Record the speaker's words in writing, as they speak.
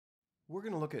we're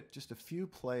going to look at just a few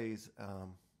plays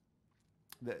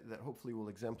that hopefully will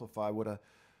exemplify what a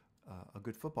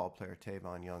good football player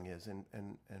Tavon Young is,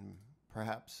 and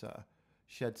perhaps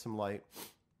shed some light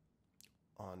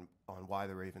on why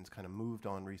the Ravens kind of moved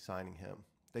on re-signing him.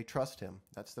 They trust him.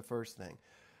 That's the first thing.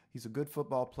 He's a good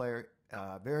football player,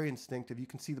 very instinctive. You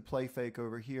can see the play fake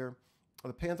over here.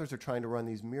 The Panthers are trying to run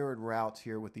these mirrored routes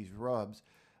here with these rubs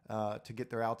to get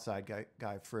their outside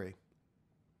guy free.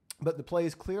 But the play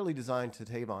is clearly designed to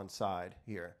Tavon's side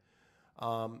here.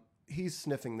 He's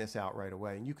sniffing this out right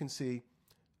away. And you can see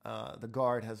the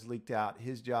guard has leaked out.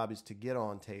 His job is to get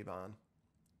on Tavon,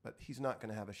 but he's not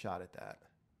going to have a shot at that.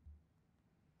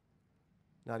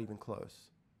 Not even close.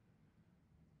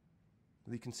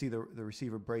 You can see the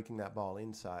receiver breaking that ball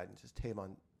inside, and just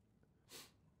Tavon.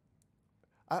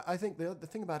 I think the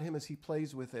thing about him is he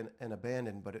plays with an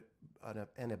abandon, but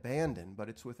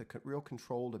it's with a real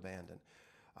controlled abandon.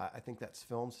 I think that's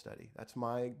film study. That's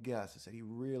my guess, is that he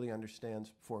really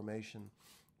understands formation,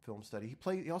 film study.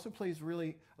 He also plays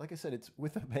really, like I said, it's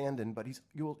with abandon, but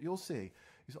you'll see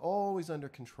he's always under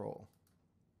control.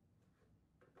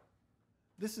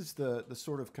 This is the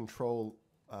sort of control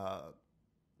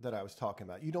that I was talking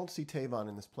about. You don't see Tavon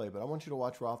in this play, but I want you to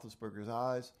watch Roethlisberger's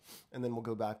eyes, and then we'll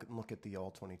go back and look at the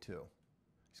all-22.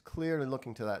 He's clearly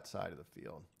looking to that side of the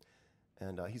field,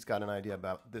 and he's got an idea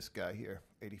about this guy here,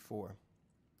 84.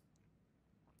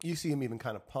 You see him even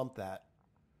kind of pump that.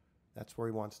 That's where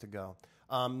he wants to go.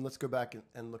 Let's go back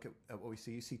and look at what we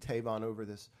see. You see Tavon over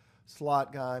this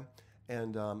slot guy,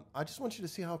 and I just want you to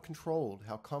see how controlled,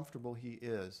 how comfortable he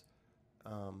is.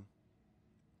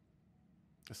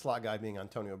 The slot guy being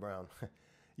Antonio Brown.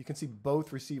 You can see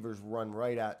both receivers run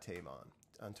right at Tavon,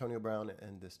 Antonio Brown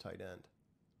and this tight end.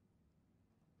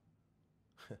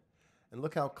 And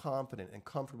look how confident and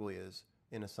comfortable he is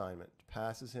in assignment.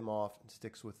 Passes him off and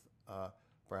sticks with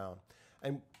Brown.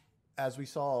 And as we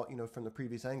saw, from the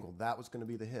previous angle, that was going to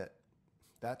be the hit.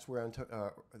 That's where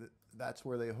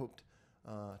they hoped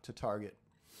to target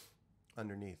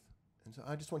underneath. And so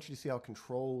I just want you to see how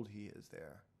controlled he is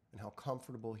there, and how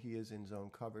comfortable he is in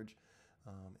zone coverage,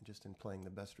 and just in playing the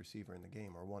best receiver in the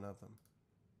game, or one of them.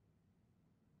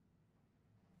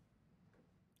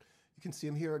 You can see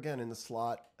him here again in the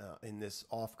slot, in this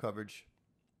off coverage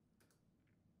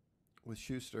with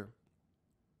Schuster,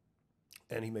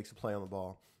 and he makes a play on the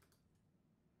ball.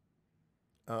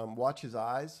 Watch his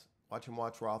eyes. Watch him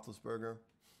watch Roethlisberger.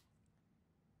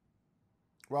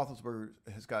 Roethlisberger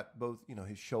has got both,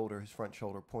 his front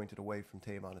shoulder pointed away from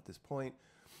Tavon at this point.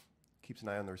 Keeps an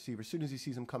eye on the receiver. As soon as he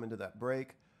sees him come into that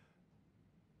break,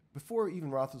 before even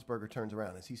Roethlisberger turns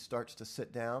around, as he starts to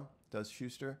sit down, does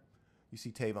Schuster, you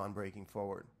see Tavon breaking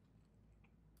forward.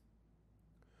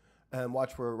 And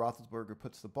watch where Roethlisberger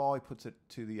puts the ball. He puts it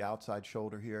to the outside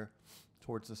shoulder here,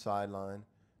 towards the sideline.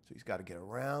 So he's got to get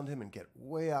around him and get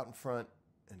way out in front,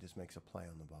 and just makes a play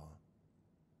on the ball.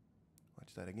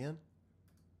 Watch that again.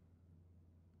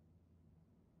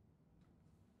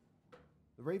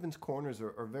 The Ravens' corners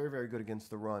are very, very good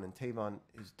against the run, and Tavon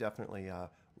is definitely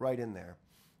right in there.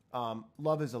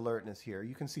 Love his alertness here.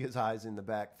 You can see his eyes in the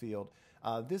backfield.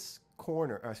 This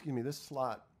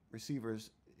slot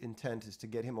receiver's intent is to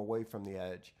get him away from the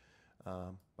edge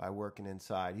by working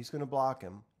inside. He's going to block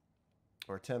him,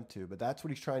 or attempt to, but that's what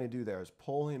he's trying to do there, is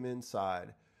pull him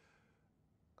inside.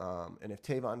 And if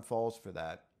Tavon falls for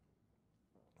that,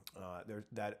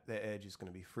 the edge is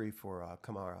going to be free for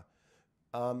Kamara.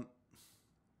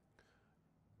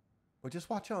 Well,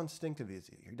 just watch how instinctive he is.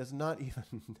 He does not even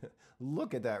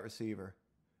look at that receiver.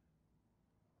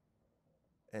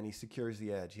 And he secures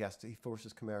the edge. He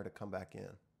forces Kamara to come back in.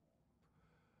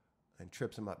 And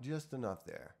trips him up just enough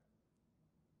there.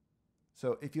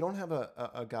 So if you don't have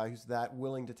a guy who's that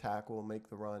willing to tackle, make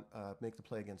the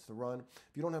play against the run,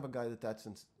 if you don't have a guy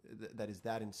that is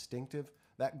that instinctive,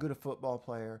 that good a football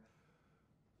player,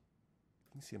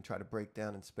 you see him try to break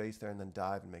down in space there and then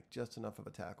dive and make just enough of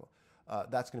a tackle.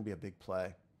 That's going to be a big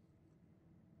play.